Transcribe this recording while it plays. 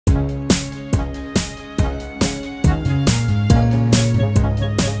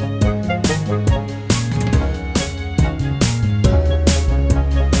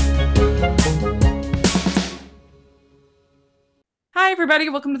everybody.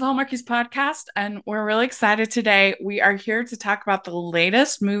 Welcome to the Hallmarkies podcast. And we're really excited today. We are here to talk about the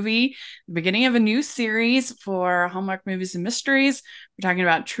latest movie, the beginning of a new series for Hallmark Movies and Mysteries. We're talking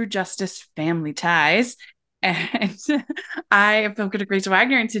about True Justice Family Ties. And I am Filmcritic Rachel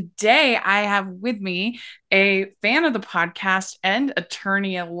Wagner. And today I have with me a fan of the podcast and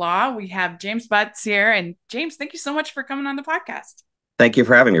attorney at law. We have James Butts here. And James, thank you so much for coming on the podcast. Thank you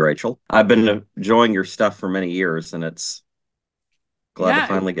for having me, Rachel. I've been enjoying your stuff for many years, and it's glad to Yeah,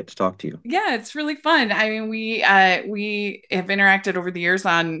 finally get to talk to you. yeah, it's really fun. I mean, we have interacted over the years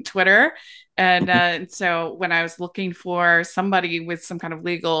on Twitter, and Mhm. so when I was looking for somebody with some kind of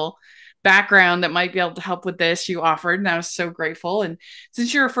legal background that might be able to help with this, you offered, and I was so grateful. And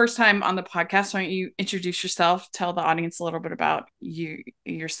since you're a first time on the podcast, why don't you introduce yourself, tell the audience a little bit about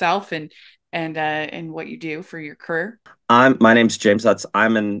yourself and what you do for your career. My name's James Utz.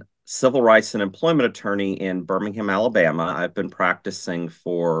 I'm an civil rights and employment attorney in Birmingham, Alabama. I've been practicing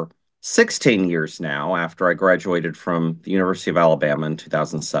for 16 years now after I graduated from the University of Alabama in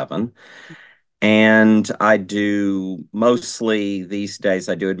 2007. And I do mostly these days,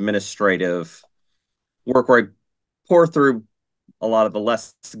 I do administrative work where I pour through a lot of the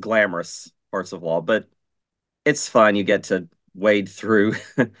less glamorous parts of law, but it's fun. You get to wade through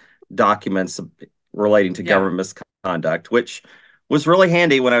documents relating to Yeah. government misconduct, which was really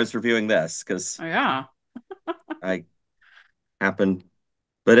handy when I was reviewing this because Oh yeah. I happened,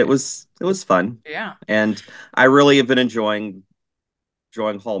 but it was fun, Yeah. and I really have been enjoying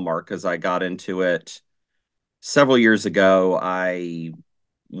Hallmark because I got into it several years ago. I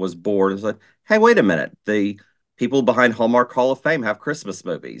was bored and was like, hey, wait a minute, the people behind Hallmark Hall of Fame have Christmas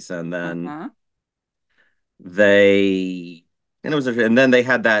movies, and then Uh-huh. they and then they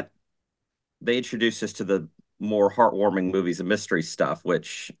had that they introduced us to the more heartwarming movies and mystery stuff,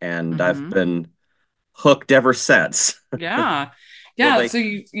 which and I've Mm-hmm. been hooked ever since. Yeah. Well, Yeah. So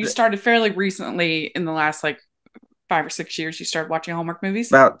you started fairly recently in the last like 5 or 6 years, you started watching Hallmark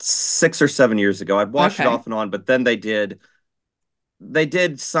movies? about 6 or 7 years ago, I'd watched it Okay. off and on, but then they did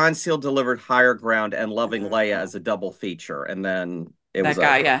Signed, Sealed, Delivered, Higher Ground, and Loving Leia Oh, as a double feature, and then it was that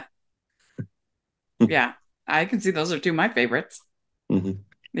guy, over. yeah. Yeah. I can see those are two of my favorites. Mhm.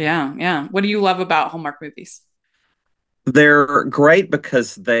 Yeah, yeah. What do you love about Hallmark movies? They're great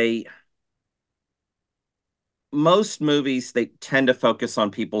because they most movies they tend to focus on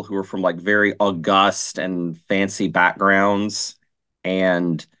people who are from like very august and fancy backgrounds,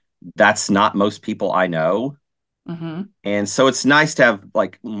 and that's not most people I know. Mm-hmm. And so it's nice to have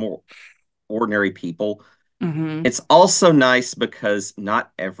like more ordinary people. Mm-hmm. It's also nice because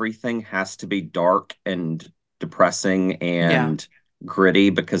not everything has to be dark and depressing Yeah. and gritty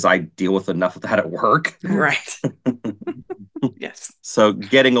because I deal with enough of that at work. Right. Yes. So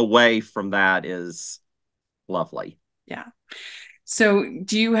getting away from that is lovely. Yeah. So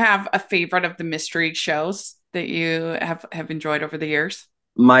do you have a favorite of the mystery shows that you have enjoyed over the years?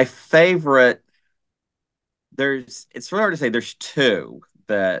 My favorite, it's really hard to say. There's two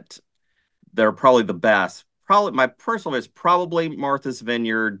that they're probably the best. Probably my personal is probably Martha's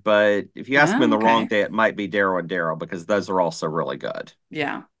Vineyard, but if you ask me in Oh, the wrong okay. day, it might be Darrow and Darrow because those are also really good.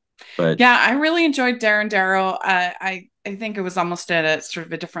 Yeah. But Yeah, I really enjoyed Darren Darrow. I think it was almost at a sort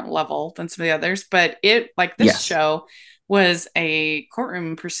of a different level than some of the others, but it like this yes. show was a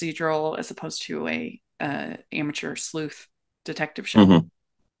courtroom procedural as opposed to a amateur sleuth detective show, Hmm.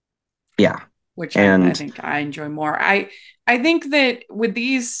 Yeah. which I And think I enjoy more. I think that with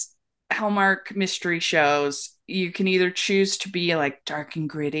these Hallmark mystery shows, you can either choose to be like dark and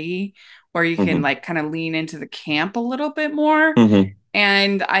gritty, or you can hmm like kind of lean into the camp a little bit more. hmm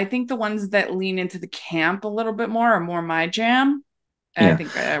And I think the ones that lean into the camp a little bit more are more my jam. I yeah.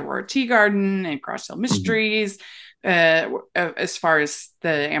 think Aurora Tea Garden and Crosshill hmm Mysteries, as far as the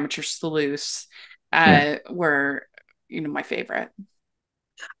amateur sleuths, Yeah. were my favorite.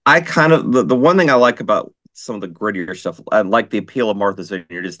 I kind of the one thing I like about some of the grittier stuff, like the appeal of Martha's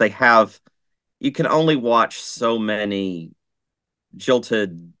Vineyard, is they have you can only watch so many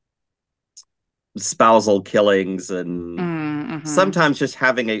jilted spousal killings, and Mm-hmm. sometimes just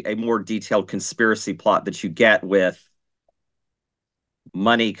having a more detailed conspiracy plot that you get with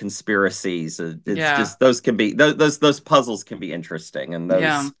money conspiracies. It's Yeah, just those can be those puzzles can be interesting, and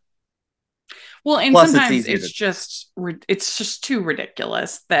yeah. those Well, and plus it's sometimes easier to it's just too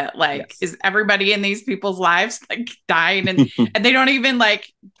ridiculous that like yes. is everybody in these people's lives like dying and they don't even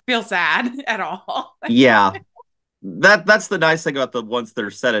like feel sad at all. Yeah, that's the nice thing about the ones that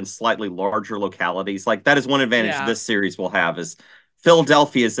are set in slightly larger localities. Like that is one advantage Yeah. this series will have is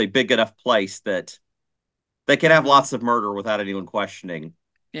Philadelphia is a big enough place that they can have Hmm. lots of murder without anyone questioning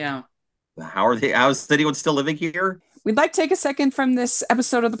Yeah. how is anyone still living here? We'd like to take a second from this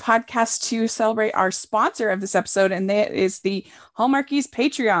episode of the podcast to celebrate our sponsor of this episode, and that is the Hallmarkies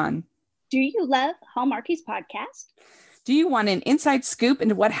Patreon. Do you love Hallmarkies podcast? Do you want an inside scoop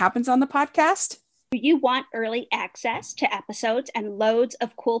into what happens on the podcast? Do you want early access to episodes and loads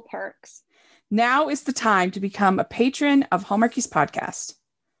of cool perks? Now is the time to become a patron of Hallmarkies podcast.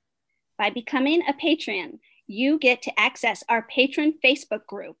 By becoming a patron, you get to access our patron Facebook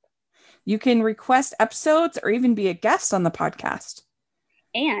group. You can request episodes or even be a guest on the podcast.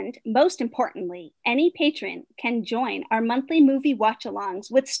 And most importantly, any patron can join our monthly movie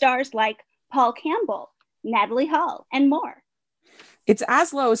watch-alongs with stars like Paul Campbell, Natalie Hall, and more. It's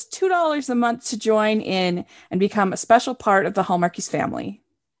as low as $2 a month to join in and become a special part of the Hallmarkies family.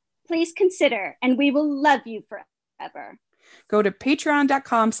 Please consider, and we will love you forever. Go to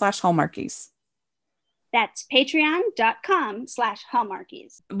patreon.com/Hallmarkies. That's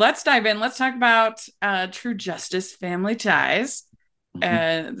patreon.com/Hallmarkies. Let's dive in. Let's talk about True Justice Family Ties.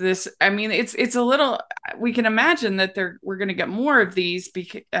 It's a little, we can imagine that we're going to get more of these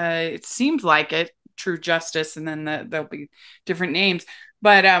because it seems like it, True Justice, and then there'll be different names.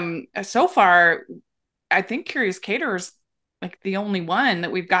 But so far, I think Curious Cater's like the only one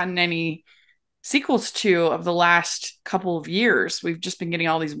that we've gotten any sequels to of the last couple of years. We've just been getting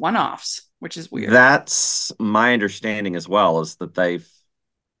all these one-offs, which is weird. That's my understanding as well, is that they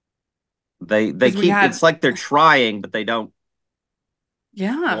keep, it's like they're trying, but they don't.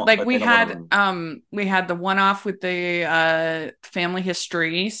 Yeah, like we had the one-off with the family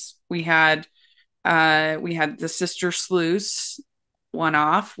histories. We had the Sister Sleuths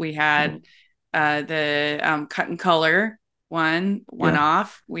one-off. We had the Cut and Color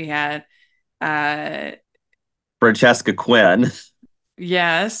one-off. We had Francesca Quinn.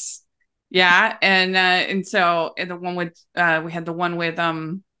 Yes. Yeah, and so the one with we had the one with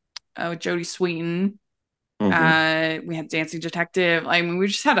Jodie Sweetin. We had Dancing Detective. I mean, we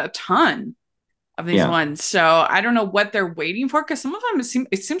just had a ton of these ones. So I don't know what they're waiting for, because some of them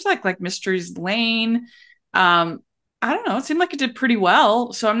it seems like Mysteries Lane. I don't know. It seemed like it did pretty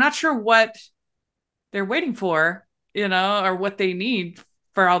well. So I'm not sure what they're waiting for, or what they need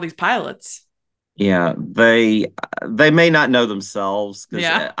for all these pilots. Yeah, they may not know themselves, because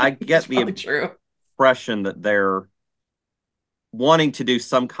I get the impression that they're wanting to do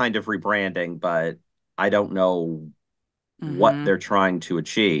some kind of rebranding, but I don't know what they're trying to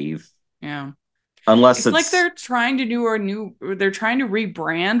achieve. Yeah. Unless it's like they're trying to do they're trying to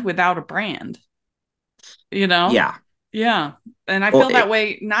rebrand without a brand. Yeah. Yeah. And I feel that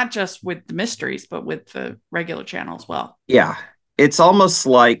way, not just with the mysteries, but with the regular channel as well. Yeah. It's almost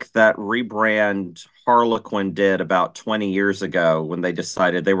like that rebrand Harlequin did about 20 years ago, when they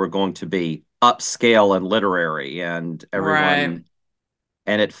decided they were going to be upscale and literary, and everyone,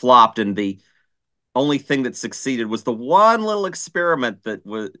 and it flopped. And the only thing that succeeded was the one little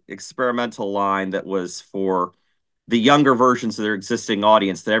experimental line that was for the younger versions of their existing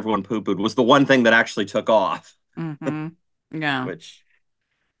audience that everyone poo-pooed, was the one thing that actually took off. Yeah. Which,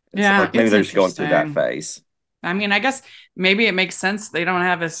 like maybe they're just going through that phase. I mean, I guess maybe it makes sense. They don't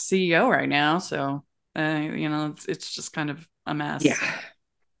have a CEO right now, so it's just kind of a mess. Yeah.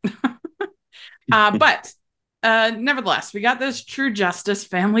 But nevertheless, we got this True Justice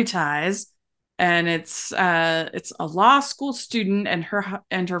Family Ties, and it's a law school student and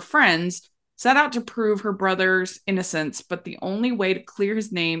her friends set out to prove her brother's innocence, but the only way to clear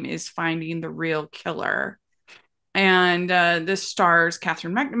his name is finding the real killer. And this stars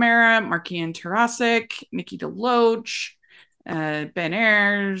Catherine McNamara, Markian Tarasic, Nikki DeLoach, Ben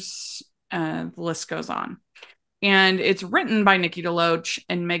Ayers, the list goes on. And it's written by Nikki DeLoach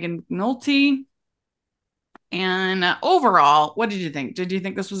and Megan McNulty. And overall, what did you think? Did you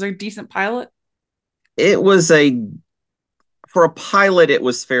think this was a decent pilot? It was for a pilot, it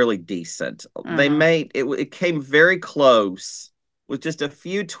was fairly decent. They made it came very close. With just a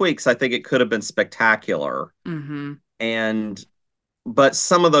few tweaks, I think it could have been spectacular. But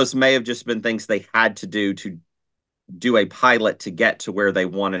some of those may have just been things they had to do a pilot to get to where they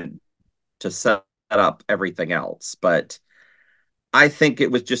wanted to set up everything else. But I think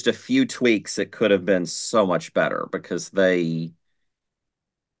it was just a few tweaks. It could have been so much better, because it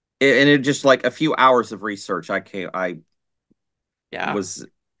just like a few hours of research. I came up with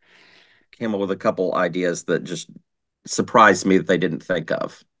a couple ideas that just surprised me that they didn't think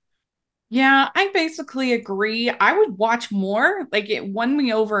of. Yeah, I basically agree. I would watch more. Like, it won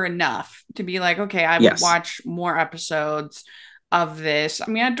me over enough to be like, okay, I would watch more episodes of this. I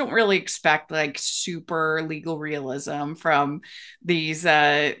mean, I don't really expect like super legal realism from these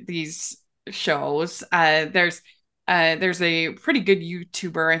shows. There's There's a pretty good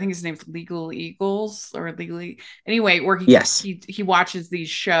YouTuber. I think his name's Legal Eagles or Legally. Anyway, where Yes. he watches these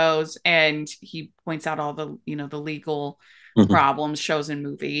shows and he points out all the the legal Hmm. problems, shows and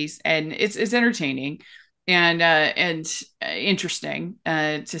movies, and it's entertaining and interesting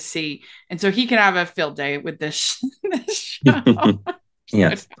to see. And so he can have a field day with this this show.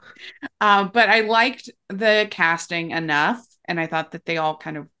 Yeah. But I liked the casting enough, and I thought that they all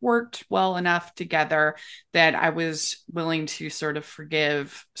kind of worked well enough together that I was willing to sort of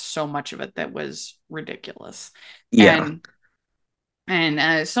forgive so much of it that was ridiculous. Yeah.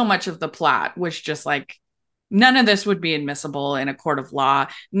 And so much of the plot was just like none of this would be admissible in a court of law.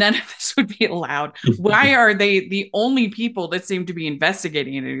 None of this would be allowed. Why are they the only people that seem to be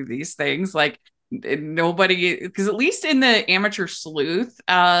investigating any of these things? Like nobody, because at least in the amateur sleuth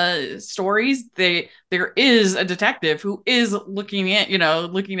stories, there is a detective who is looking at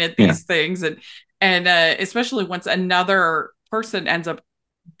Yeah. these things, and especially once another person ends up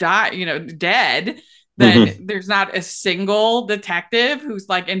dead, then Hmm. there's not a single detective who's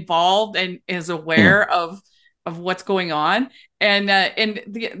like involved and is Yeah. aware of what's going on. And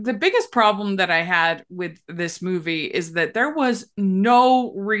the biggest problem that I had with this movie is that there was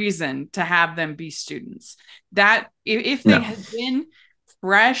no reason to have them be students. That if they No. had been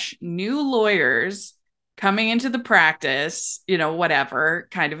fresh new lawyers coming into the practice, whatever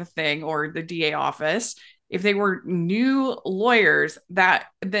kind of a thing, or the DA office, if they were new lawyers, that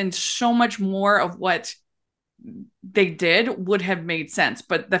then so much more of what they did would have made sense.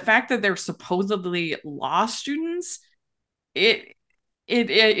 But the fact that they're supposedly law students, it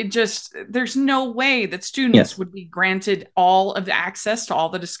just, there's no way that students Yes. would be granted all of the access to all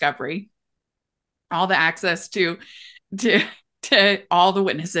the discovery, all the access to to all the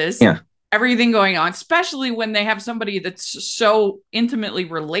witnesses, Yeah. everything going on, especially when they have somebody that's so intimately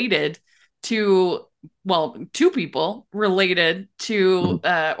related to, well, two people related to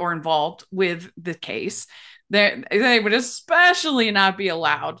Mhm. or involved with the case. They would especially not be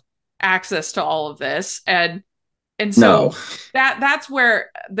allowed access to all of this. And No. so that's where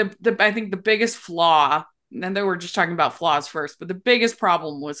the I think the biggest flaw, and then we're just talking about flaws first, but the biggest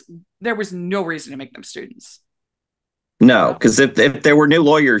problem was there was no reason to make them students. No. Because if there were new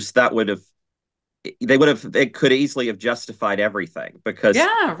lawyers, they could easily have justified everything. Because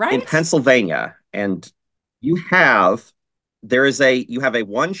Yeah, in right? Pennsylvania, and you have you have a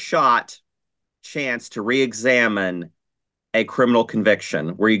one shot chance to re-examine a criminal conviction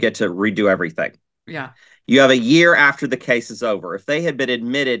where you get to redo everything. Yeah. You have a year after the case is over. If they had been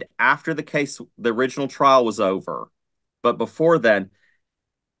admitted after the original trial was over, but before then,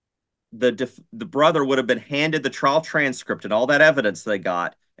 the brother would have been handed the trial transcript and all that evidence they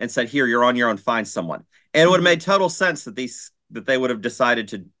got and said, "Here, you're on your own. Find someone." And it would have Mm-hmm. made total sense that they would have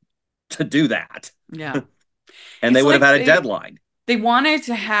decided to do that, Yeah. and they It's would have like had a deadline. they wanted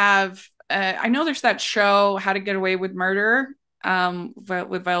to have I know there's that show How to Get Away with Murder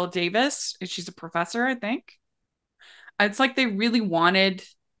with Viola Davis. She's a professor, I think. It's like they really wanted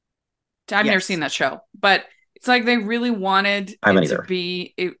to, I've never seen Yes, that show, but it's like they really wanted I haven't it to either.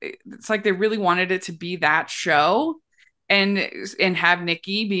 be it's like they really wanted it to be that show and and have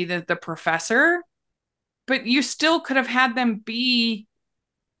Nikki be the professor, but you still could have had them be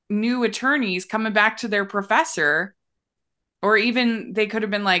new attorneys coming back to their professor, or even they could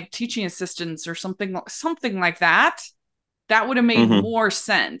have been like teaching assistants or something like that. That would have made Hmm. more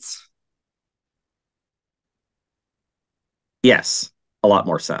sense. Yes, a lot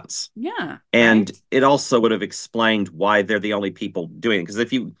more sense. Yeah, right? And it also would have explained why they're the only people doing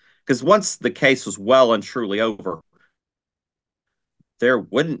it. Because once the case was well and truly over, there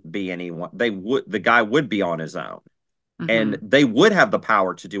wouldn't be anyone. The guy would be on his own, and Mm-hmm. they would have the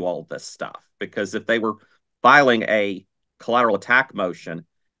power to do all of this stuff. Because if they were filing a collateral attack motion,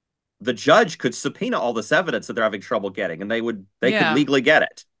 the judge could subpoena all this evidence that they're having trouble getting, and they could Yeah, legally get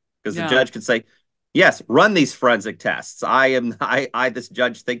it. Because the yeah. judge could say, "Yes, run these forensic tests. I this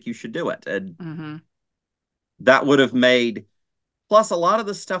judge think you should do it," and Mm-hmm. that would have made. Plus, a lot of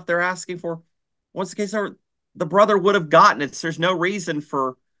the stuff they're asking for, once the case over, the brother would have gotten it. So there's no reason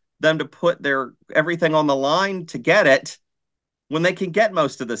for them to put their everything on the line to get it when they can get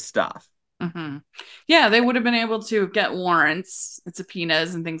most of this stuff. Mm-hmm. Yeah, they would have been able to get warrants and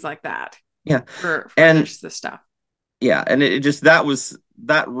subpoenas and things like that Yeah, for and this stuff. yeah, and it just that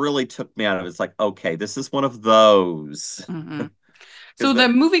really took me out of it. It's like, okay, this is one of those Mm-hmm. So because the the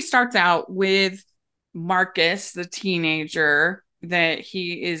movie starts out with Marcus, the teenager, that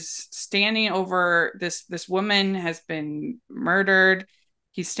he is standing over this woman has been murdered.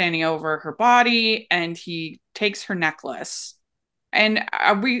 He's standing over her body and he takes her necklace. And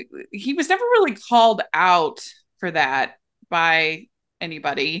we he was never really called out for that by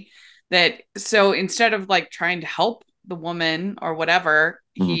anybody. That so instead of like trying to help the woman or whatever,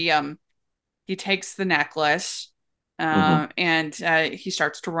 Hmm. he takes the necklace, Hmm. and he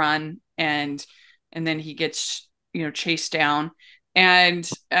starts to run, and then he gets chased down, and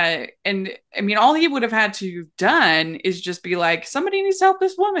I mean all he would have had to have done is just be like, somebody needs to help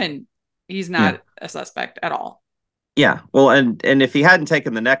this woman. He's Yeah. not a suspect at all. Yeah. Well, and if he hadn't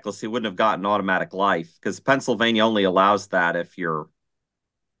taken the necklace, he wouldn't have gotten automatic life because Pennsylvania only allows that if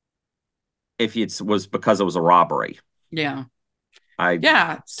it was because it was a robbery. Yeah. I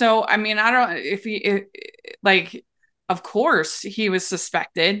Yeah. So, I mean, I don't, like, of course he was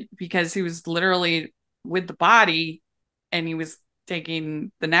suspected because he was literally with the body and he was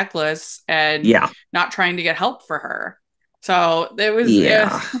taking the necklace and Yeah. not trying to get help for her. So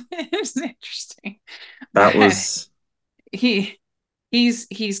Yeah. it was interesting. That But was he,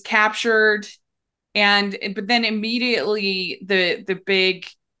 he's captured, and, but then immediately the big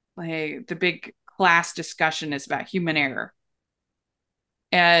class discussion is about human error,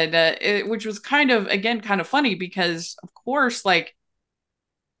 and which was kind of, again, kind of funny because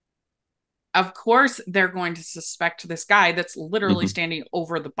of course they're going to suspect this guy that's literally mhm. standing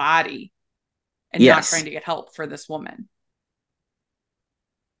over the body and not trying Yes. to get help for this woman.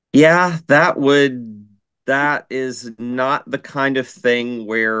 Yeah, that is not the kind of thing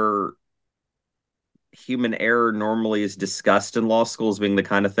where human error normally is discussed in law schools being the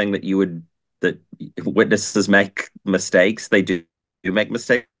kind of thing that witnesses make mistakes. They do make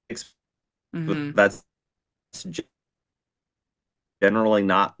mistakes, but Mm-hmm. that's generally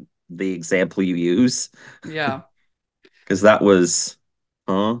not the example you use Yeah. because that was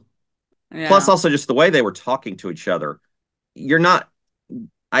huh? Plus Yeah. also just the way they were talking to each other. You're not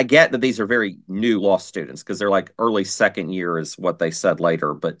I get that these are very new law students because they're like early second year is what they said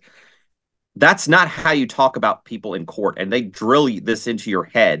later, but that's not how you talk about people in court. And they drill this into your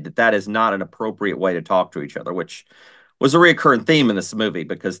head that that is not an appropriate way to talk to each other, which was a recurring theme in this movie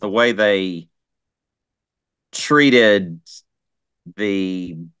because the way they treated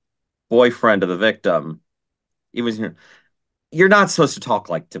the boyfriend of the victim, it was, you're not supposed to talk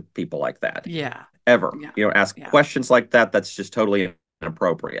like to people like that Yeah. ever. Yeah. Ask Yeah. questions like that. That's just totally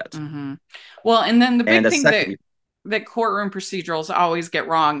inappropriate. Mm-hmm. Well, and then the And big a thing second, that courtroom procedurals always get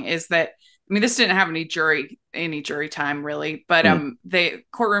wrong is that, I mean, this didn't have any jury time really, but mm, they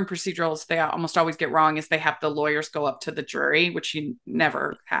courtroom procedurals they almost always get wrong is they have the lawyers go up to the jury, which you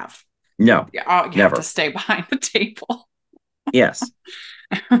never have. no, You have to never. stay behind the table. Yes.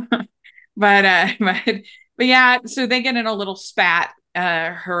 but but yeah, so they get in a little spat,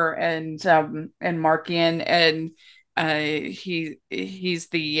 her and Markian, and he's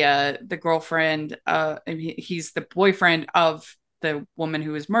the girlfriend, he's the boyfriend of the woman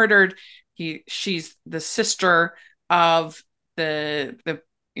who was murdered. She's the sister of the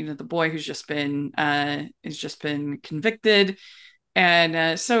the boy who's just been convicted,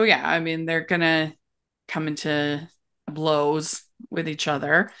 and so yeah, I mean they're gonna come into blows with each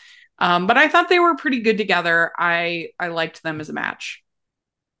other. But I thought they were pretty good together. I liked them as a match.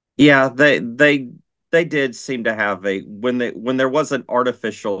 Yeah, they did seem to have a when there was an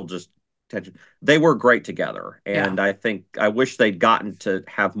artificial just tension, they were great together. Yeah, And I think I wish they'd gotten to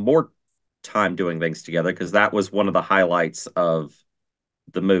have more time doing things together because that was one of the highlights of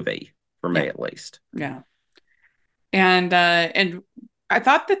the movie, for me yeah, at least. yeah. And I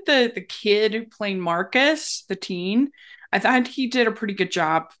thought that the kid who played Marcus, the teen, I thought he did a pretty good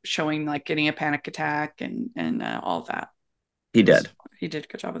job showing like getting a panic attack and all of that. He It was did. He did a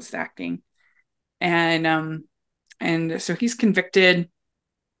good job with his acting. And so he's convicted,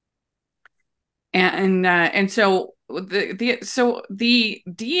 and so the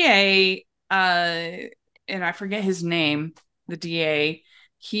DA, and I forget his name, the DA,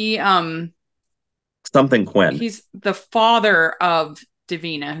 he Something Quinn. he's the father of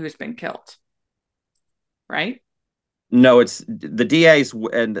Davina who's been killed, right? No, it's the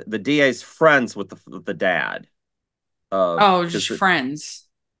DA's friends with the dad of Oh, just because friends.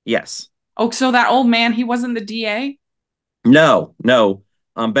 yes. Oh, so that old man, he wasn't the DA? No, no.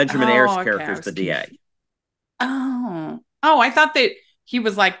 Benjamin Ayer's Oh, okay, character I is the was DA. confused. Oh, I thought that he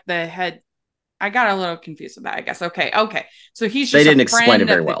was like the head. I got a little confused with that, I guess. Okay, okay. So he's They just a didn't explain it friend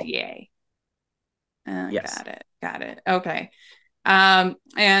very of the well. DA. Yes. Got it. Got it. Okay.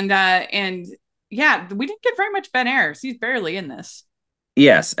 And yeah, we didn't get very much Ben Ayers. He's barely in this.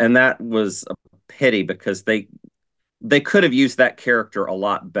 Yes, and that was a pity because they could have used that character a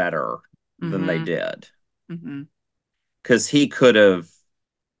lot better than they Mm-hmm. did. Mm-hmm. Because he could have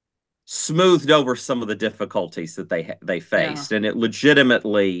smoothed over some of the difficulties that they Yeah. faced, and it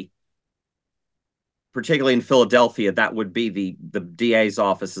legitimately particularly in Philadelphia, that would be the DA's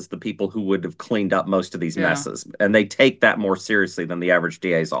office is the people who would have cleaned up most of these messes. And they take that more seriously than the average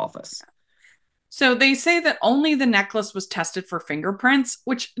DA's office. So they say that only the necklace was tested for fingerprints,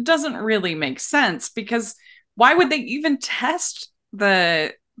 which doesn't really make sense because why would they even test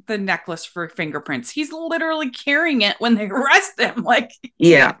the necklace for fingerprints? He's literally carrying it when they arrest him. Like,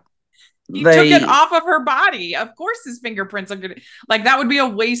 yeah, he took it off of her body. Of course his fingerprints are gonna, like, that would be a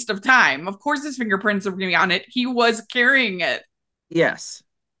waste of time. Of course his fingerprints are gonna be on it. He was carrying it. Yes.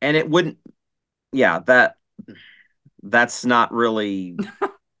 And it wouldn't, yeah, that's not really.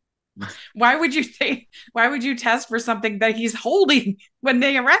 Why would you test for something that he's holding when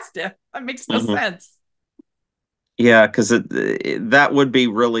they arrest him? That makes no sense. Yeah, because that would be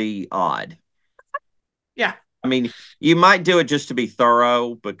really odd. Yeah. I mean, you might do it just to be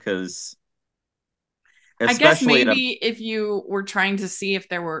thorough because I guess maybe if you were trying to see if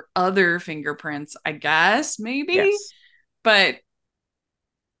there were other fingerprints, I guess maybe. Yes. But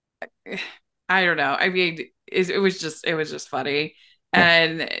I don't know. I mean, it was just funny. Yeah.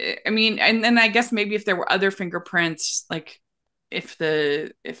 And I mean, and then I guess maybe if there were other fingerprints, like if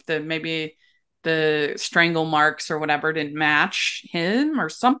the maybe the strangle marks or whatever didn't match him or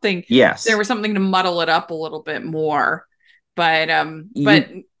something. Yes. There was something to muddle it up a little bit more. But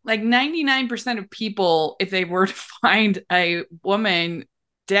like 99% of people, if they were to find a woman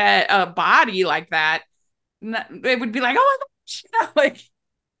dead, a body like that, they would be like, oh my gosh,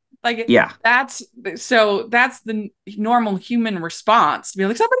 like yeah, that's the normal human response to be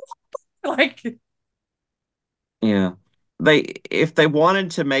like somebody like. Yeah, if they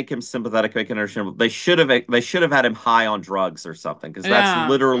wanted to make him sympathetic, make him understandable, they should have had him high on drugs or something, because that's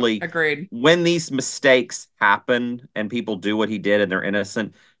literally agreed. When these mistakes happen and people do what he did and they're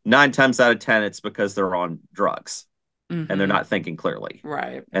innocent, 9 times out of 10 it's because they're on drugs and they're not thinking clearly.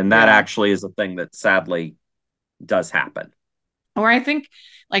 Right. And that actually is a thing that sadly does happen. Or I think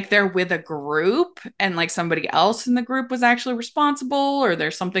like they're with a group and like somebody else in the group was actually responsible, or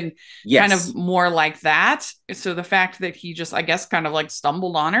there's something kind of more like that. So the fact that he just, I guess, kind of like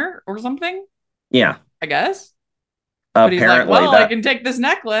stumbled on her or something. Yeah. I guess. But he's like, well, I can take this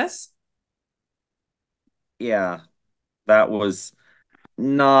necklace. Yeah. That was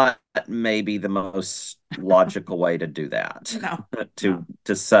not maybe the most logical way to do that. No.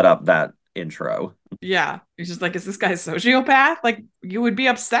 To set up that intro. Yeah. He's just like, is this guy a sociopath? Like, you would be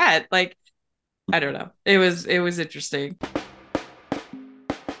upset. Like, I don't know. It was interesting.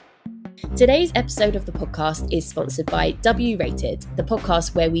 Today's episode of the podcast is sponsored by W Rated, the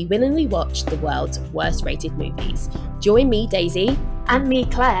podcast where we willingly watch the world's worst rated movies. Join me, Daisy. And me,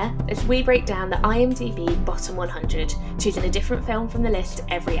 Claire, as we break down the IMDb Bottom 100, choosing a different film from the list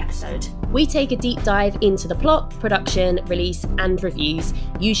every episode. We take a deep dive into the plot, production, release, and reviews,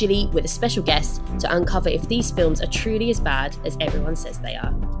 usually with a special guest, to uncover if these films are truly as bad as everyone says they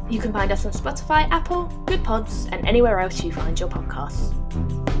are. You can find us on Spotify, Apple, Good Pods, and anywhere else you find your podcasts.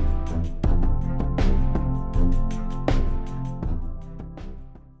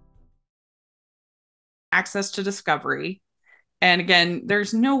 Access to discovery. And again,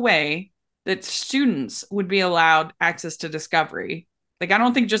 there's no way that students would be allowed access to discovery. Like, I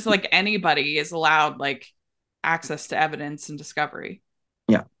don't think just like anybody is allowed like access to evidence and discovery.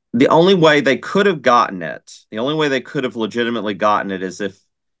 Yeah. The only way they could have gotten it, the only way they could have legitimately gotten it is if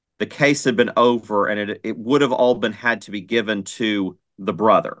the case had been over and it would have all been had to be given to the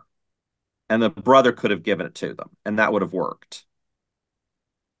brother. And the brother could have given it to them, and that would have worked.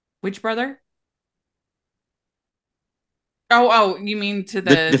 Which brother? Oh, you mean to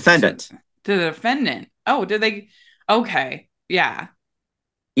the defendant? To the defendant. Oh, did they? Okay, yeah.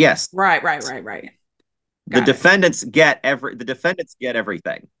 Yes. Right. The defendants get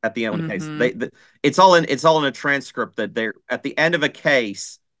everything at the end of the case. It's all in a transcript that they're at the end of a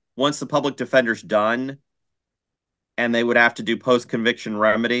case. Once the public defender's done, and they would have to do post-conviction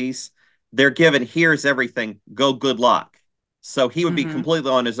remedies, they're given, here's everything. Go, good luck. So he would be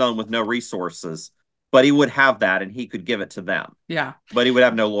completely on his own with no resources. But he would have that, and he could give it to them. Yeah. But he would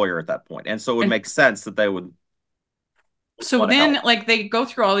have no lawyer at that point. And so it would make sense that they would. So then, like, they go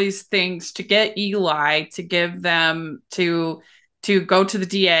through all these things to get Eli to give them to go to the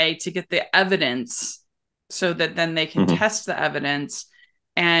DA to get the evidence so that then they can test the evidence.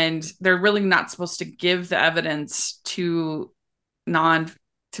 And they're really not supposed to give the evidence to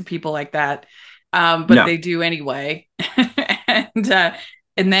people like that. But they do anyway. And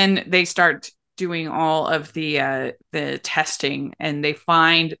then they start doing all of the testing, and they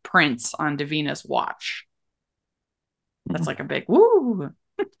find prints on Davina's watch. That's like a big woo.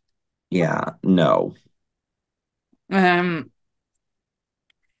 Yeah, no.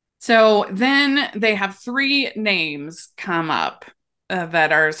 So then they have three names come up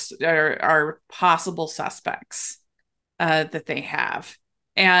that are possible suspects that they have.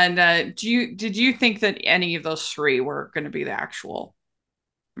 And did you think that any of those three were going to be the actual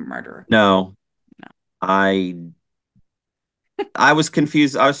murderer? No, No. I was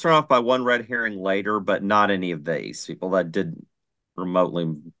confused. I was thrown off by one red herring later, but not any of these people that did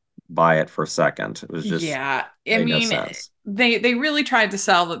remotely buy it for a second. It was just Yeah, I made no mean, sense. they really tried to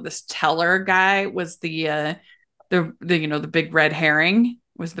sell that this Teller guy was the the big red herring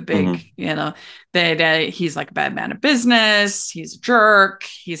was the big Hmm. that he's like a bad man of business, he's a jerk,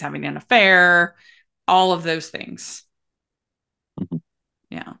 he's having an affair, all of those things. Hmm.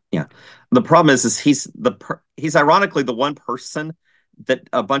 Yeah. Yeah. The problem is he's ironically the one person that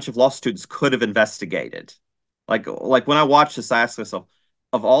a bunch of law students could have investigated. Like when I watch this, I ask myself,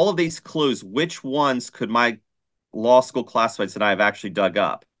 of all of these clues, which ones could my law school classmates and I have actually dug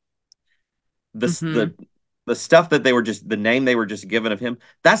up? This Hmm. the stuff that they were just the name they were just given of him,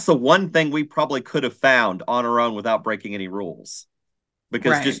 that's the one thing we probably could have found on our own without breaking any rules.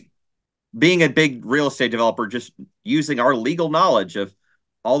 Because Right. just being a big real estate developer, just using our legal knowledge of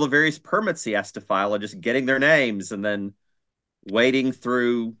all the various permits he has to file and just getting their names and then wading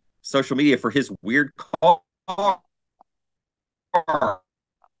through social media for his weird car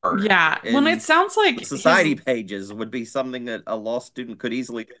Yeah. Well, it in sounds like his society pages would be something that a law student could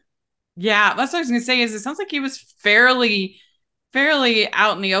easily do. yeah, that's what I was gonna say is it sounds like he was fairly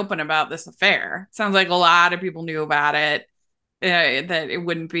out in the open about this affair. Sounds like a lot of people knew about it. That it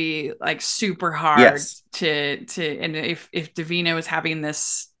wouldn't be like super hard Yes. to and if Davina was having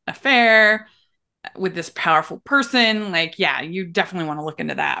this affair with this powerful person, like yeah, you definitely want to look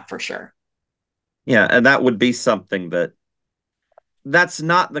into that for sure. Yeah, and that would be something that's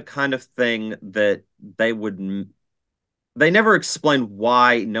not the kind of thing that they never explained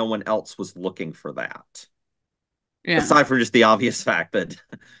why no one else was looking for that. Yeah. Aside from just the obvious fact that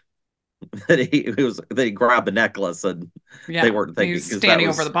that he grabbed the necklace and they Yeah. weren't He thinking was because that standing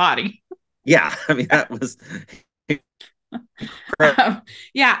over the was body. yeah, I mean that was Um,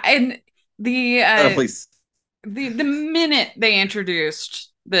 yeah, and the uh incredibly the minute they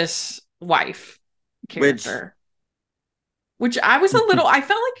introduced this wife which character, which I was a little, I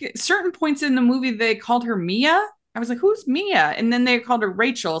felt like at certain points in the movie they called her Mia. I was like, who's Mia? And then they called her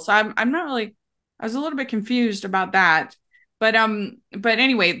Rachel. So I'm not really, I was a little bit confused about that. But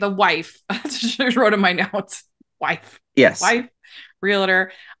anyway, the wife, I just wrote in my notes, wife, yes. wife,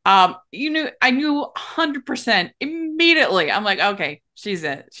 realtor. I knew 100% immediately. I'm like, okay, she's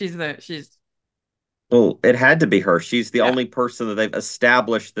it. She's Well, it had to be her. She's the yeah, only person that they've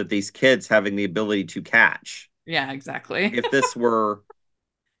established that these kids having the ability to catch. yeah, exactly. If this were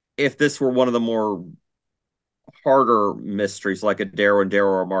if this were one of the more harder mysteries like a Darrow and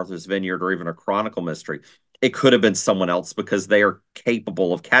Darrow or Martha's Vineyard or even a Chronicle mystery, it could have been someone else because they are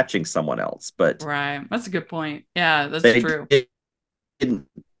capable of catching someone else. But Right. That's a good point. Yeah, that's they true. didn't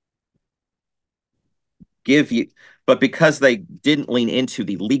give you, but because they didn't lean into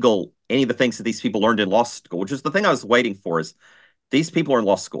the legal, any of the things that these people learned in law school, which is the thing I was waiting for, is these people are in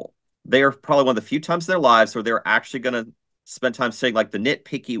law school. They are probably one of the few times in their lives where they're actually going to spend time studying like the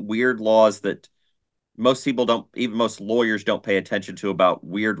nitpicky, weird laws that most people don't, even most lawyers don't pay attention to about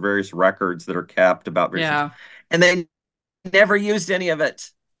weird various records that are kept about various things. Yeah. And they never used any of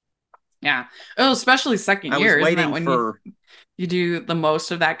it. Yeah. Oh, especially second I was year. Isn't that waiting when for you do the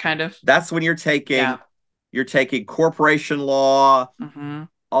most of that kind of? that's when Yeah. you're taking corporation law, Hmm.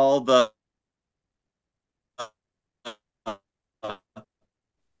 all the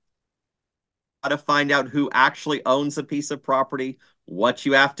how to find out who actually owns a piece of property, what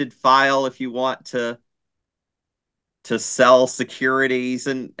you have to file if you want to sell securities,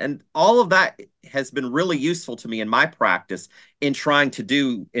 and all of that has been really useful to me in my practice in trying to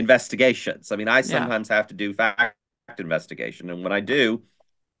do investigations. I mean, I Yeah. sometimes have to do fact investigation, and when I do,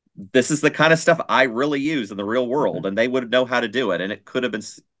 this is the kind of stuff I really use in the real Hmm. world, and they would know how to do it, and it could have been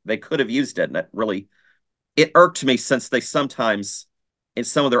they could have used it, and it irked me since they sometimes in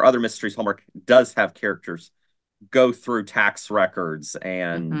some of their other mysteries, Hallmark does have characters go through tax records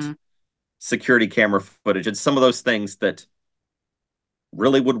and Hmm. security camera footage and some of those things that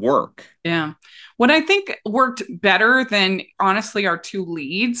really would work. Yeah. What I think worked better than honestly our two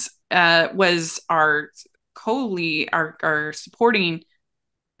leads was our co-lead, our supporting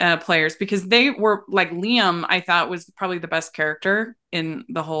players because they were like Liam, I thought was probably the best character in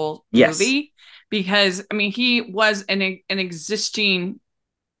the whole Yes. movie because I mean he was an existing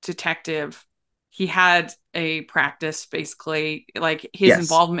detective. He had a practice basically, like his Yes.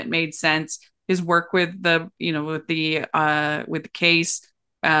 involvement made sense. His work with the with the case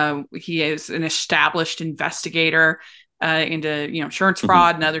he is an established investigator into insurance Mhm.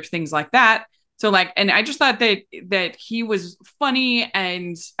 fraud and other things like that. So like, and I just thought that he was funny,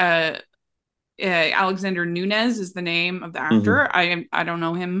 and Alexander Nunez is the name of the Mhm. actor. I don't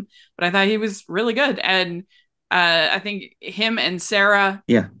know him, but I thought he was really good, and I think him and Sarah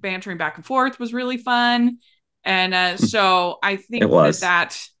Yeah, bantering back and forth was really fun, and so I it think was.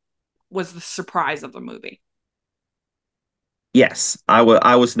 that was the surprise of the movie. Yes, I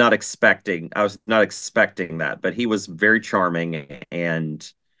was not expecting that, but he was very charming,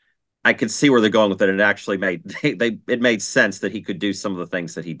 and I could see where they're going with it. And it actually made it made sense that he could do some of the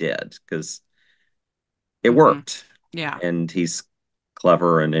things that he did because it Mm-hmm. worked. Yeah. And he's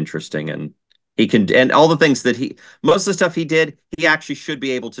clever and interesting, and he can, and all the things that most of the stuff he did, he actually should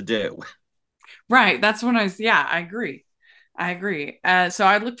be able to do. Right. That's when yeah, I agree. I agree. So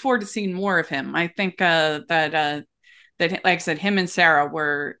I look forward to seeing more of him. I think that, like I said, him and Sarah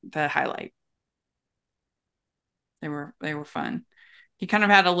were the highlight. They were fun. He kind of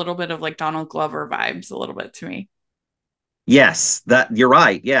had a little bit of like Donald Glover vibes, a little bit to me. Yes, that you're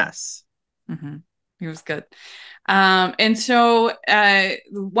right. Yes. Mm-hmm. He was good. And so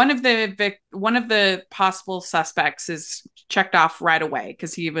one of the possible suspects is checked off right away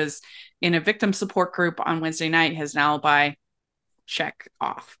because he was in a victim support group on Wednesday night. Has an alibi. Check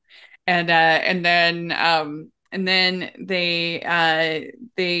off, and then they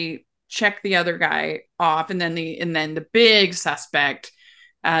check the other guy off, and then the big suspect,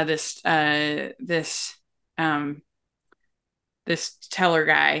 this this teller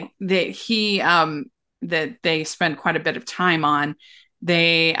guy that they spend quite a bit of time on,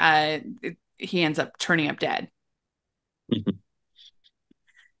 they he ends up turning up dead.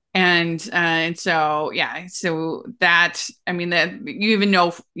 And so yeah, so that, I mean, that you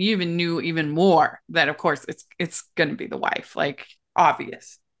even knew even more that of course it's going to be the wife, like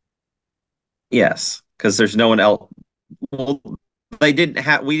obvious. Yes, because there's no one else. Well, we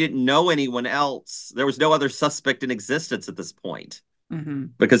didn't know anyone else. There was no other suspect in existence at this point Mm-hmm.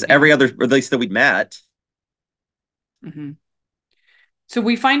 because Yeah. every other, or at least that we'd met. Mm-hmm. So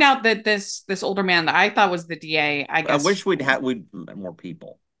we find out that this older man that I thought was the DA, I I guess. wish we'd more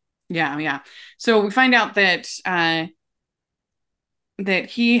people. Yeah, yeah. So we find out that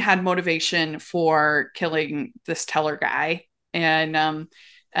he had motivation for killing this teller guy, and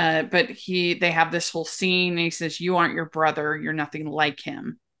but they have this whole scene, and he says, "You aren't your brother, you're nothing like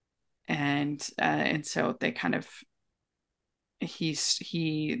him." And so they kind of they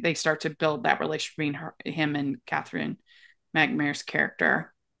start to build that relationship between him and Catherine McNamara's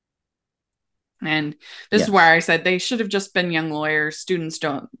character. And this is where Yes. I said they should have just been young lawyers. Students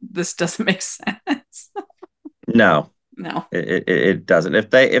don't, this doesn't make sense. No, No. it doesn't. If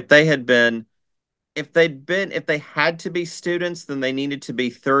they had to be students, then they needed to be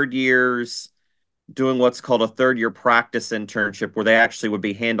third years doing what's called a third year practice internship where they actually would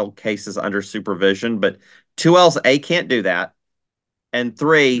be handled cases under supervision. But 2Ls, A, can't do that. And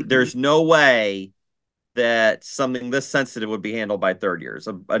three, Mm-hmm. there's no way that something this sensitive would be handled by third years.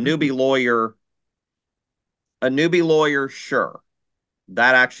 Mm-hmm. A newbie lawyer, sure.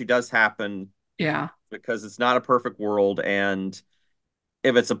 That actually does happen Yeah. because it's not a perfect world. And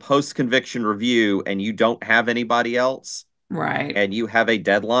if it's a post-conviction review and you don't have anybody else Right. and you have a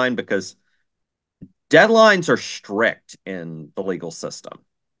deadline, because deadlines are strict in the legal system.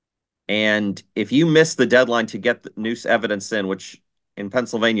 And if you miss the deadline to get the new evidence in, which in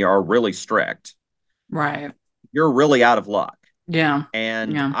Pennsylvania are really strict, Right. you're really out of luck. Yeah.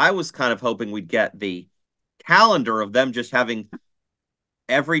 And Yeah. I was kind of hoping we'd get the calendar of them just having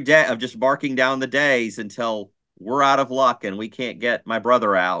every day of just marking down the days until we're out of luck and we can't get my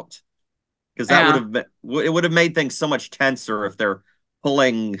brother out. Because that Yeah. it would have made things so much tenser if they're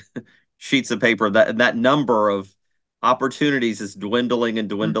pulling sheets of paper that number of opportunities is dwindling and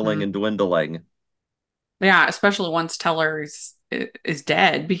dwindling Mm-hmm. and dwindling. Yeah, especially once Teller is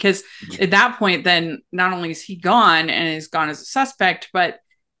dead, because at that point, then not only is he gone and is gone as a suspect, but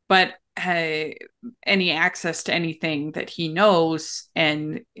any access to anything that he knows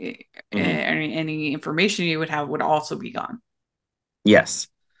and Mhm. any information he would have would also be gone. Yes.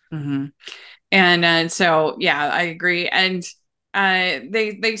 Mm-hmm. And so yeah, I agree. And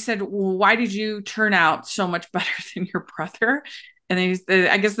they said, well, why did you turn out so much better than your brother? And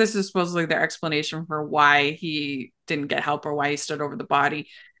I guess this is supposedly their explanation for why he didn't get help or why he stood over the body.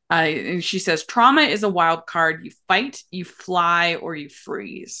 And she says, trauma is a wild card. You fight, you fly, or you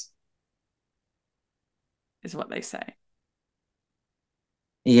freeze, is what they say.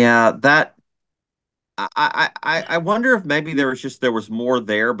 Yeah, that I wonder if maybe there was more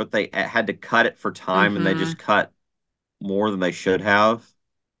there, but they had to cut it for time and they Mm-hmm. just cut more than they should have.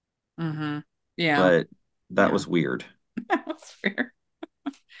 Mm-hmm. Yeah. but that Yeah. was weird. That's fair.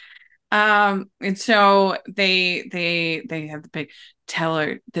 And so they have the big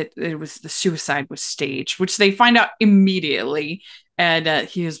teller that it was the suicide was staged, which they find out immediately, and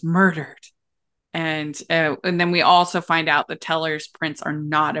he is murdered. And then we also find out the teller's prints are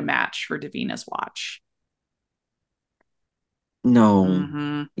not a match for Davina's watch. No,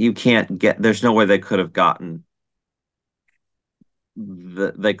 Mm-hmm. you can't get, there's no way they could have gotten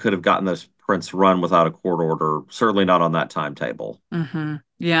those prints run without a court order, certainly not on that timetable. Mm-hmm.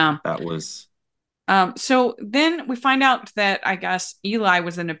 Yeah. That was So then we find out that I guess Eli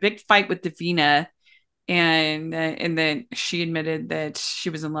was in a big fight with Davina, and then she admitted that she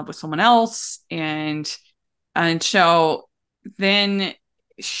was in love with someone else, and so then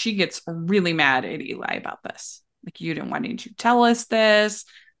she gets really mad at Eli about this. Like, you didn't, why didn't you tell us this?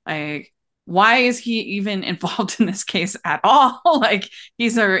 Like, why is he even involved in this case at all? Like,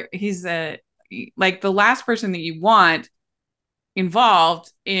 he's a like the last person that you want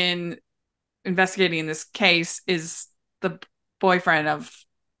involved in investigating this case is the boyfriend of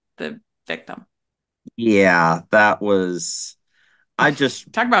the victim. yeah, that was I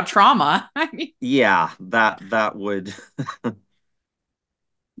just Talk about trauma. I mean, yeah, that would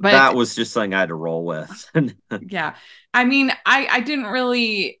but that was just something I had to roll with. yeah, I mean, I didn't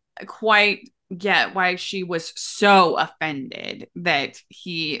really quite get why she was so offended that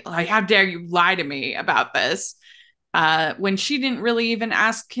he, like, how dare you lie to me about this, when she didn't really even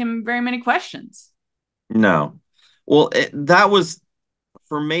ask him very many questions. No. Well, that was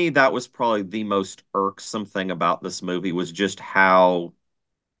for me, that was probably the most irksome thing about this movie was just how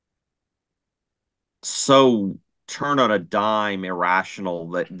so turn on a dime irrational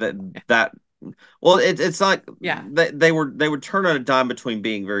that well it's not Yeah, they would turn on a dime between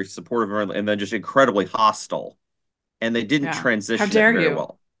being very supportive and then just incredibly hostile, and they didn't yeah. How transition it dare very you?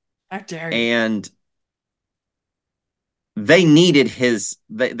 well. How dare you? And they needed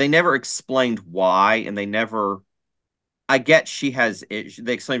they never explained why, and they never I get she has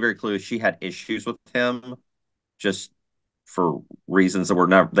they explained very clearly she had issues with him just for reasons that were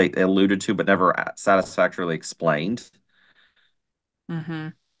never they alluded to but never satisfactorily explained. Mm-hmm.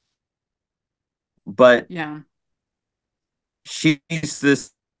 But Yeah. she's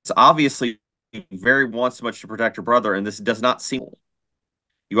this obviously very wants so much to protect her brother, and this does not seem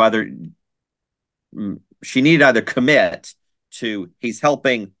you either she needed either commit to he's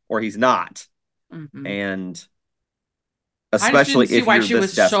helping or he's not, Mm-hmm. and I just didn't especially see if why you're she this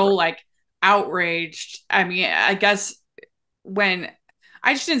was so desperate. like outraged. I mean, I guess when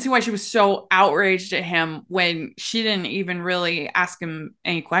I just didn't see why she was so outraged at him when she didn't even really ask him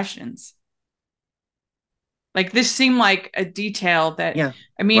any questions. Like, this seemed like a detail that, Yeah,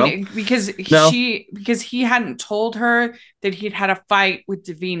 I well, mean, no, because he hadn't told her that he'd had a fight with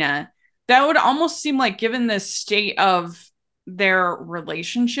Davina. That would almost seem like, given the state of their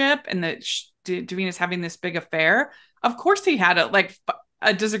relationship and that Davina's having this big affair, of course he had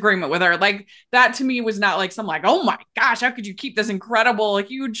a disagreement with her. Like, that to me was not like some, like, oh my gosh, how could you keep this incredible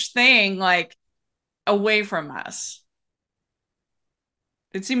huge thing like away from us?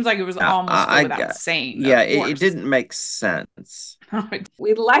 It seems like it was almost go without saying, yeah, of it course. didn't make sense.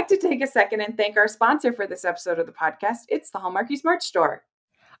 We'd like to take a second and thank our sponsor for this episode of the podcast. It's the Hallmarkies merch store.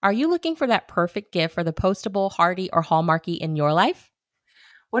 Are you looking for that perfect gift for the postable, hardy, or Hallmarky in your life?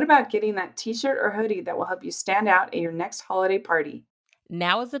 What about getting that t-shirt or hoodie that will help you stand out at your next holiday party?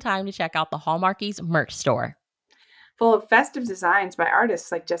 Now is the time to check out the Hallmarkies merch store. Full of festive designs by artists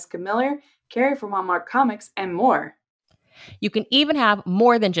like Jessica Miller, Carrie from Hallmark Comics, and more. You can even have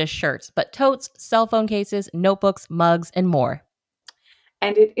more than just shirts, but totes, cell phone cases, notebooks, mugs, and more.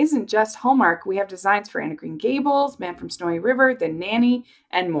 And it isn't just Hallmark. We have designs for Anna Green Gables, Man from Snowy River, The Nanny,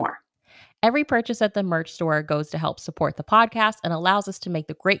 and more. Every purchase at the merch store goes to help support the podcast and allows us to make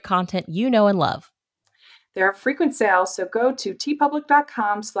the great content you know and love. There are frequent sales, so go to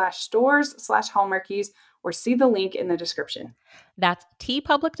tpublic.com/stores/hallmarkies or see the link in the description. That's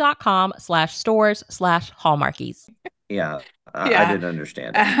tpublic.com/stores/hallmarkies. Yeah, I Yeah. didn't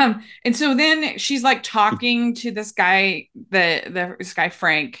understand. And so then she's like talking to this guy, this guy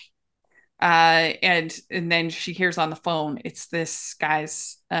Frank, and then she hears on the phone it's this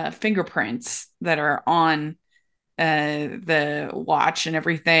guy's fingerprints that are on the watch and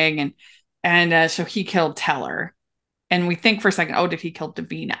everything, and so he killed Teller, and we think for a second, oh, did he kill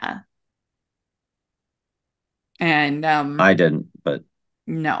Davina? And I didn't, but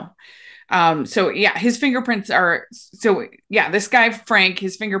no. So yeah, his fingerprints are, so yeah, this guy Frank,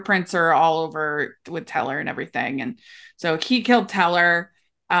 his fingerprints are all over with Teller and everything, and so he killed Teller.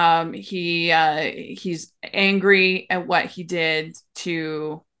 He's angry at what he did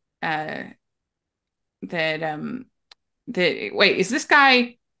to uh that that wait, is this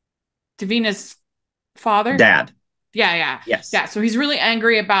guy Davina's father? Dad. Yeah, yeah. Yes. Yeah. So he's really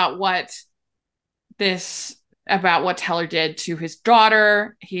angry about this what Teller did to his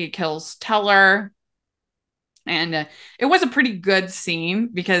daughter. He kills Teller. And it was a pretty good scene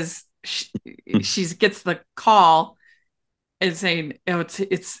because she gets the call and saying, "Oh,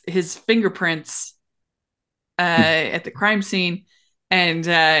 it's his fingerprints at the crime scene," and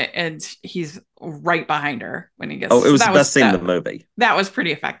he's right behind her when he gets. Oh, it So was the best scene in the movie. that was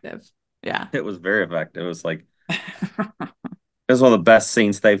pretty effective. Yeah. It was very effective. It was like it was one of the best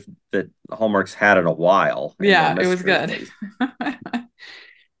scenes that Hallmark's had in a while in their Yeah, it was mystery, at good. least.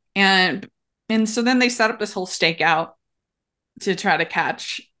 and and so then they set up this whole stakeout to try to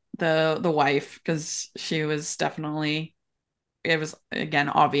catch the wife because she was definitely, it was again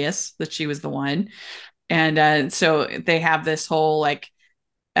obvious that she was the one. And so they have this whole like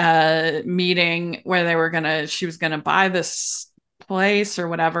meeting where she was gonna buy this place or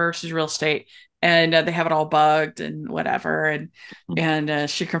whatever, she's real estate, and they have it all bugged and whatever, and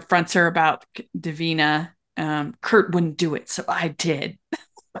she confronts her about Davina. Kurt wouldn't do it, so I did.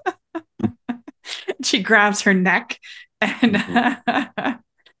 She grabs her neck and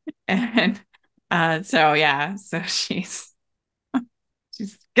and so yeah, so she's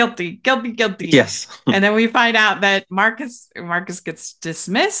guilty, guilty, guilty. Yes. And then we find out that Marcus gets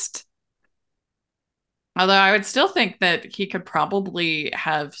dismissed. Although I would still think that he could probably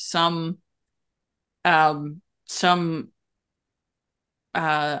have some I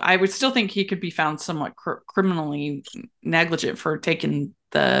would still think he could be found somewhat criminally negligent for taking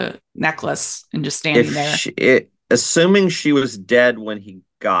the necklace and just standing there. Assuming she was dead when he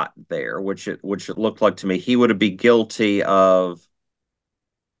got there, which it looked like to me, he would be guilty of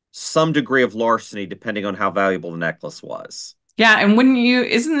some degree of larceny, depending on how valuable the necklace was. Yeah, and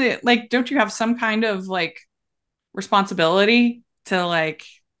isn't it like, don't you have some kind of like responsibility to like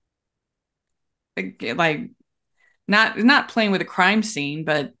not playing with a crime scene,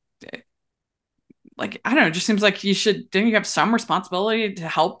 but like, I don't know, it just seems like didn't you have some responsibility to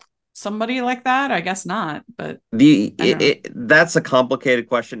help somebody like that? I guess not, but that's a complicated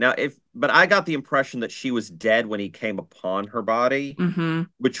question. Now, but I got the impression that she was dead when he came upon her body,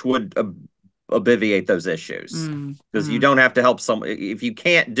 which would obviate those issues, because you don't have to help someone if you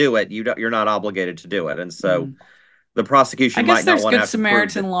can't do it. You're not obligated to do it, and so the prosecution might not want to have Good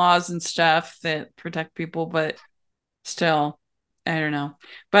Samaritan laws and stuff that protect people, but still, I don't know.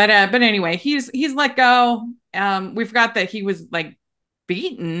 But anyway, he's let go. We forgot that he was like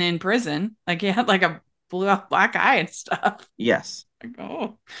beaten in prison. Like he had like a black eye and stuff. Yes. Like,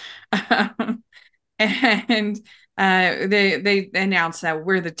 oh. And they announced that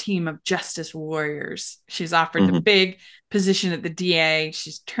we're the team of justice warriors. She's offered the big position at the DA.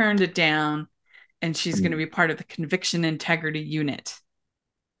 She's turned it down, and she's going to be part of the conviction integrity unit.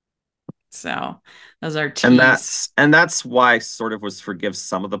 So those are teas. And that's why I sort of was forgive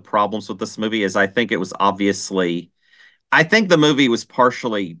some of the problems with this movie, is I think it was I think the movie was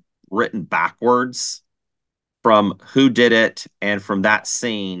partially written backwards from who did it and from that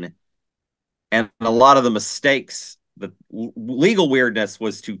scene. And a lot of the mistakes, the legal weirdness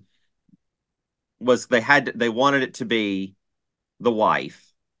they wanted it to be the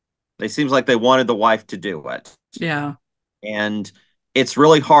wife. It seems like they wanted the wife to do it. Yeah. And it's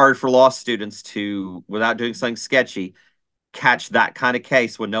really hard for law students to, without doing something sketchy, catch that kind of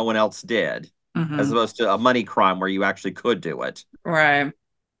case when no one else did, as opposed to a money crime where you actually could do it. Right.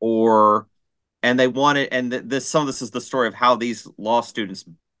 And they wanted, and some of this is the story of how these law students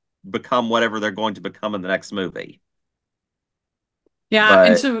become whatever they're going to become in the next movie. Yeah,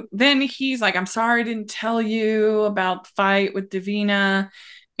 and so then he's like, "I'm sorry I didn't tell you about the fight with Davina,"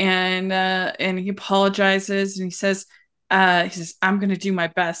 and he apologizes and he says, "I'm going to do my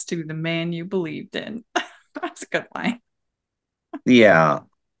best to be the man you believed in." That's a good line. Yeah,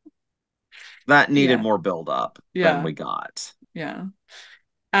 that needed more build up than we got. Yeah.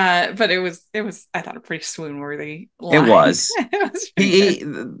 But it was I thought a pretty swoon worthy line. It was.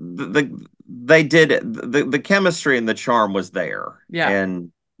 The chemistry and the charm was there. Yeah.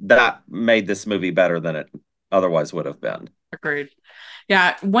 And that made this movie better than it otherwise would have been. Agreed.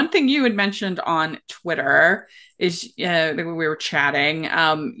 Yeah. One thing you had mentioned on Twitter is that we were chatting.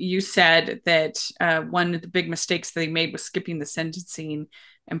 You said that one of the big mistakes they made was skipping the sentencing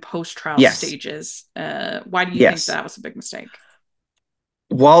and post-trial stages. Why do you think that was a big mistake?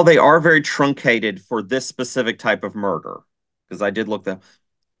 While they are very truncated for this specific type of murder, because I did look them,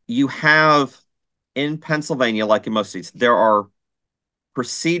 you have in Pennsylvania, like in most states, there are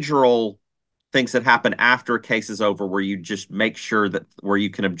procedural things that happen after a case is over where you just make sure that where you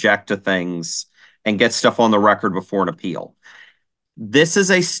can object to things and get stuff on the record before an appeal. This is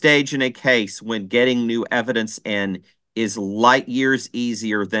a stage in a case when getting new evidence in is light years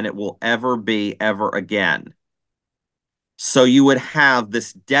easier than it will ever be ever again. So you would have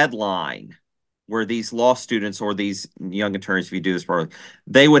this deadline where these law students or these young attorneys, if you do this properly,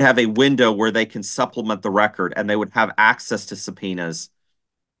 they would have a window where they can supplement the record and they would have access to subpoenas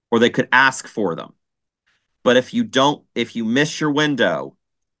or they could ask for them. But if you miss your window,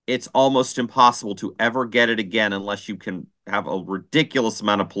 it's almost impossible to ever get it again unless you can have a ridiculous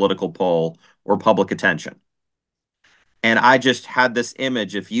amount of political pull or public attention. And I just had this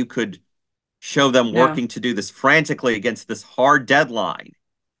image, if you could show them working to do this frantically against this hard deadline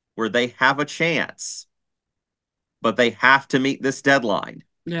where they have a chance, but they have to meet this deadline.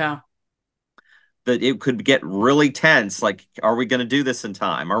 Yeah. That it could get really tense. Like, are we going to do this in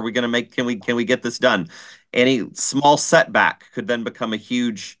time? Are we going to can we get this done? Any small setback could then become a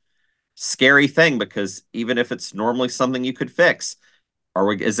huge, scary thing because even if it's normally something you could fix,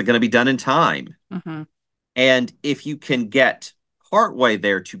 is it going to be done in time? Mm-hmm. And if you can get partway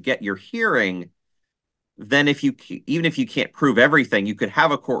there to get your hearing, then even if you can't prove everything, you could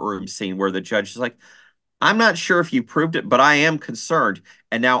have a courtroom scene where the judge is like, I'm not sure if you proved it, but I am concerned.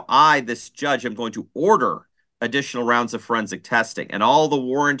 And now this judge, am going to order additional rounds of forensic testing. And all the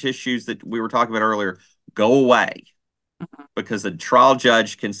warrant issues that we were talking about earlier go away. Mm-hmm. Because the trial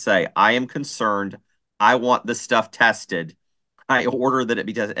judge can say, I am concerned. I want this stuff tested. I order that it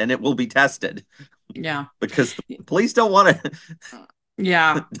be tested. And it will be tested. Yeah. Because the police don't want to...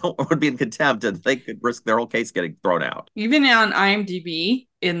 Yeah. would be in contempt and they could risk their whole case getting thrown out. Even on IMDb,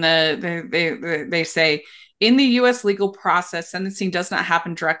 they say, in the U.S. legal process, sentencing does not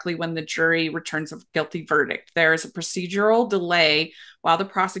happen directly when the jury returns a guilty verdict. There is a procedural delay while the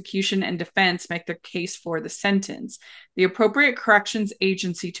prosecution and defense make their case for the sentence. The appropriate corrections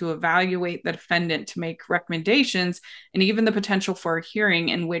agency to evaluate the defendant, to make recommendations, and even the potential for a hearing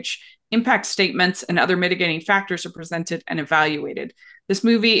in which impact statements and other mitigating factors are presented and evaluated. This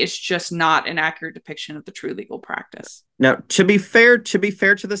movie is just not an accurate depiction of the true legal practice. Now, to be fair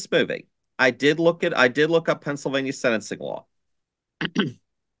to this movie, I did look up Pennsylvania sentencing law.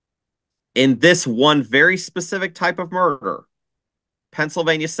 In this one very specific type of murder,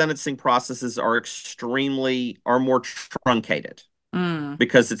 Pennsylvania sentencing processes are more truncated.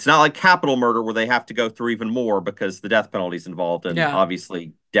 Because it's not like capital murder where they have to go through even more because the death penalty is involved. And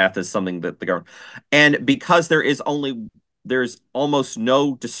obviously death is something that the government, and because there's almost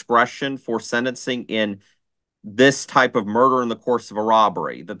no discretion for sentencing in this type of murder in the course of a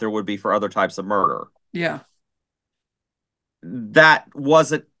robbery that there would be for other types of murder. Yeah. That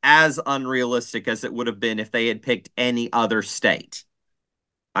wasn't as unrealistic as it would have been if they had picked any other state.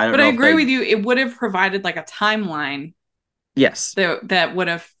 I agree with you. It would have provided like a timeline. Yes. That would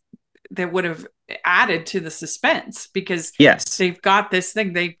have added to the suspense because they've got this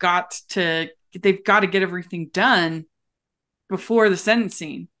thing. They've got to get everything done before the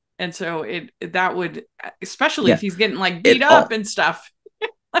sentencing. And so that would, especially if he's getting like beat up and stuff.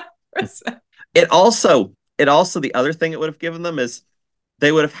 It also, the other thing it would have given them is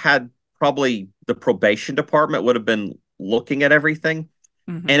they would have had probably the probation department would have been looking at everything.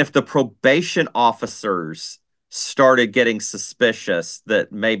 Mm-hmm. And if the probation officers started getting suspicious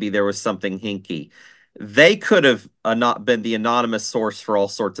that maybe there was something hinky, they could have not been the anonymous source for all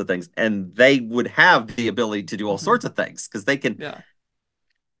sorts of things. And they would have the ability to do all sorts of things because they can,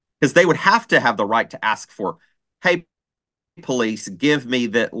 because they would have to have the right to ask for, hey, police,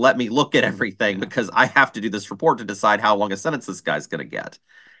 let me look at everything because I have to do this report to decide how long a sentence this guy's going to get.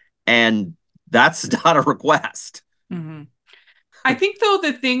 And that's not a request. Mm-hmm. I think, though,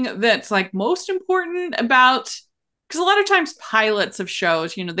 the thing that's like most important about, because a lot of times pilots of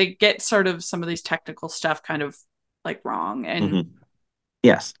shows, they get sort of some of these technical stuff kind of like wrong. And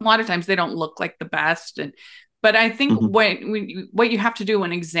yes, a lot of times they don't look like the best. But I think what you have to do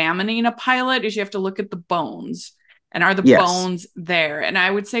when examining a pilot is you have to look at the bones. And are the bones there? And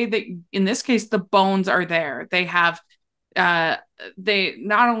I would say that in this case, the bones are there. They have, they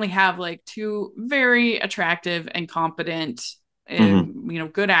not only have like two very attractive and competent,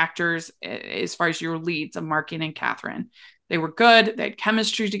 good actors as far as your leads of Marky and Catherine. They were good. They had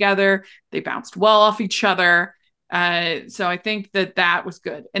chemistry together. They bounced well off each other. So I think that was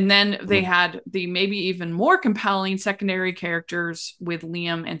good. And then they had the maybe even more compelling secondary characters with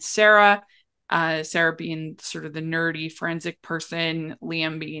Liam and Sarah. Sarah being sort of the nerdy forensic person,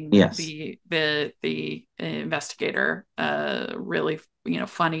 Liam being the investigator, really,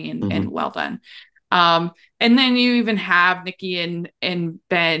 funny and well done. And then you even have Nikki and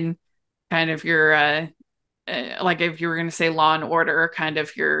Ben kind of your like if you were going to say Law and Order, kind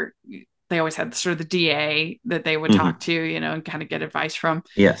of they always had sort of the DA that they would talk to, and kind of get advice from.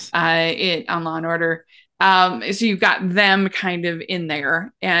 Yes. It on Law and Order. So you've got them kind of in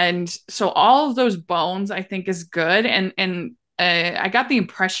there, and so all of those bones I think is good, and I got the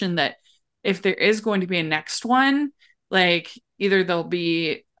impression that if there is going to be a next one, like either they'll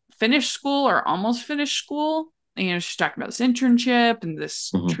be finished school or almost finished school. She's talking about this internship and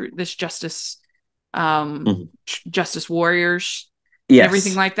this justice justice warriors and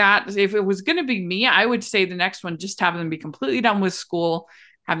everything like that. If it was going to be me, I would say the next one, just have them be completely done with school,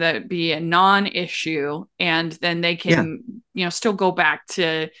 have that be a non-issue, and then they can still go back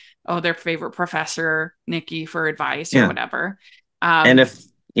to their favorite professor Nikki for advice or whatever. And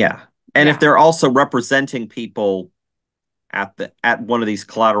if they're also representing people at one of these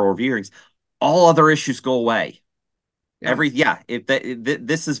collateral reviewings, all other issues go away.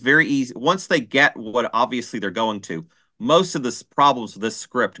 This is very easy. Once they get what obviously they're going to, most of the problems with this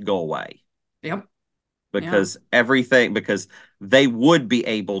script go away. Yep. Because because they would be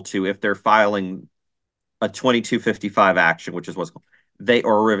able to, if they're filing a 2255 action, which is what's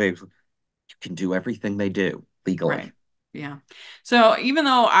you can do everything they do legally. Right. Yeah. So even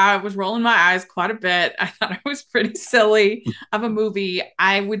though I was rolling my eyes quite a bit, I thought it was pretty silly of a movie.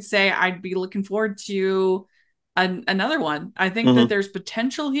 I would say I'd be looking forward to another one. I think that there's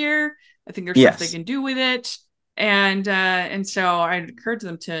potential here. I think there's stuff they can do with it. And so I'd encourage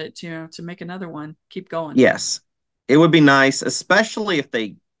them to make another one. Keep going. Yes. It would be nice, especially if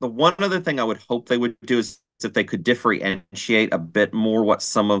the one other thing I would hope they would do is if they could differentiate a bit more what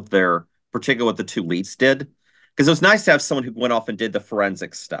some of their, particularly what the two leads did. Because it was nice to have someone who went off and did the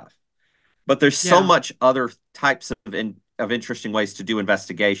forensic stuff. But there's so much other types of interesting ways to do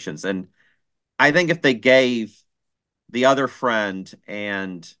investigations. And I think if they gave the other friend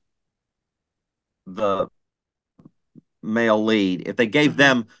and the male lead, if they gave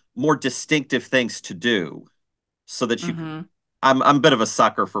them more distinctive things to do, so that I'm a bit of a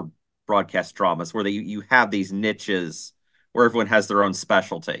sucker for broadcast dramas where you have these niches where everyone has their own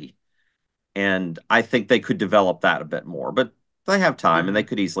specialty. And I think they could develop that a bit more, but they have time and they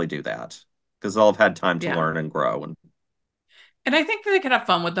could easily do that because they'll have had time to learn and grow. And I think that they could have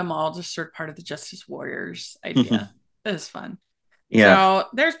fun with them all, just sort of part of the Justice Warriors idea. It was fun. Yeah. So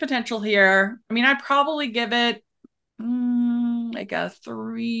there's potential here. I mean, I'd probably give it like a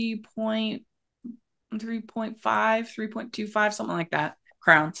 3.5, 3.25, something like that.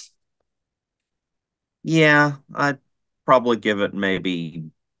 Crowns. Yeah, I'd probably give it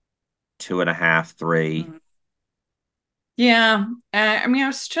maybe 2.5, 3. Yeah. I mean, I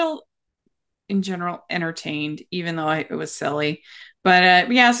was still in general entertained, even though it was silly.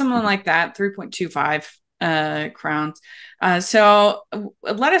 But yeah, something like that, 3.25 crowns. So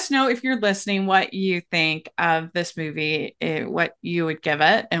let us know if you're listening what you think of this movie, what you would give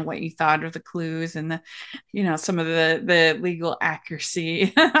it, and what you thought of the clues and the some of the legal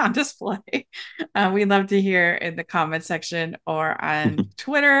accuracy on display. We'd love to hear in the comment section or on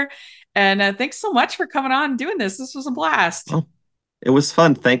Twitter. And thanks so much for coming on and doing this. This was a blast. Oh, it was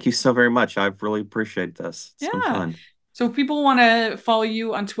fun. Thank you so very much. I really appreciate this. It's been fun. So if people want to follow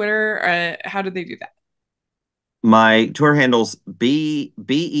you on Twitter, how do they do that? My Twitter handle's BEAUBUTTS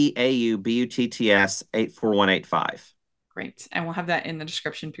 84185. Great. And we'll have that in the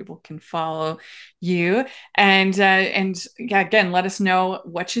description. People can follow you. And yeah, again, let us know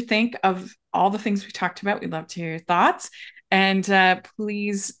what you think of all the things we talked about. We'd love to hear your thoughts. And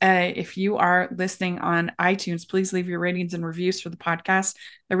please, if you are listening on iTunes, please leave your ratings and reviews for the podcast.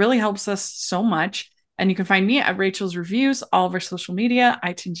 That really helps us so much. And you can find me at Rachel's Reviews, all of our social media,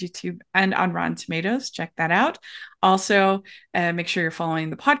 iTunes, YouTube, and on Rotten Tomatoes. Check that out. Also, make sure you're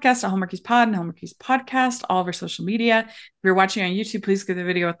following the podcast at Hallmarkies Pod and Hallmarkies Podcast, all of our social media. If you're watching on YouTube, please give the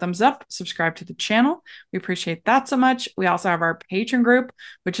video a thumbs up, subscribe to the channel. We appreciate that so much. We also have our Patreon group,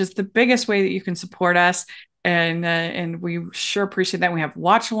 which is the biggest way that you can support us. And we sure appreciate that. We have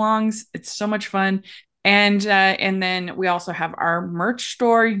watch-alongs. It's so much fun. And then we also have our merch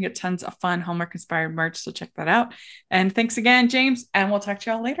store. You can get tons of fun Hallmark inspired merch. So check that out. And thanks again, James. And we'll talk to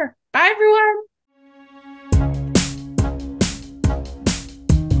y'all later. Bye, everyone.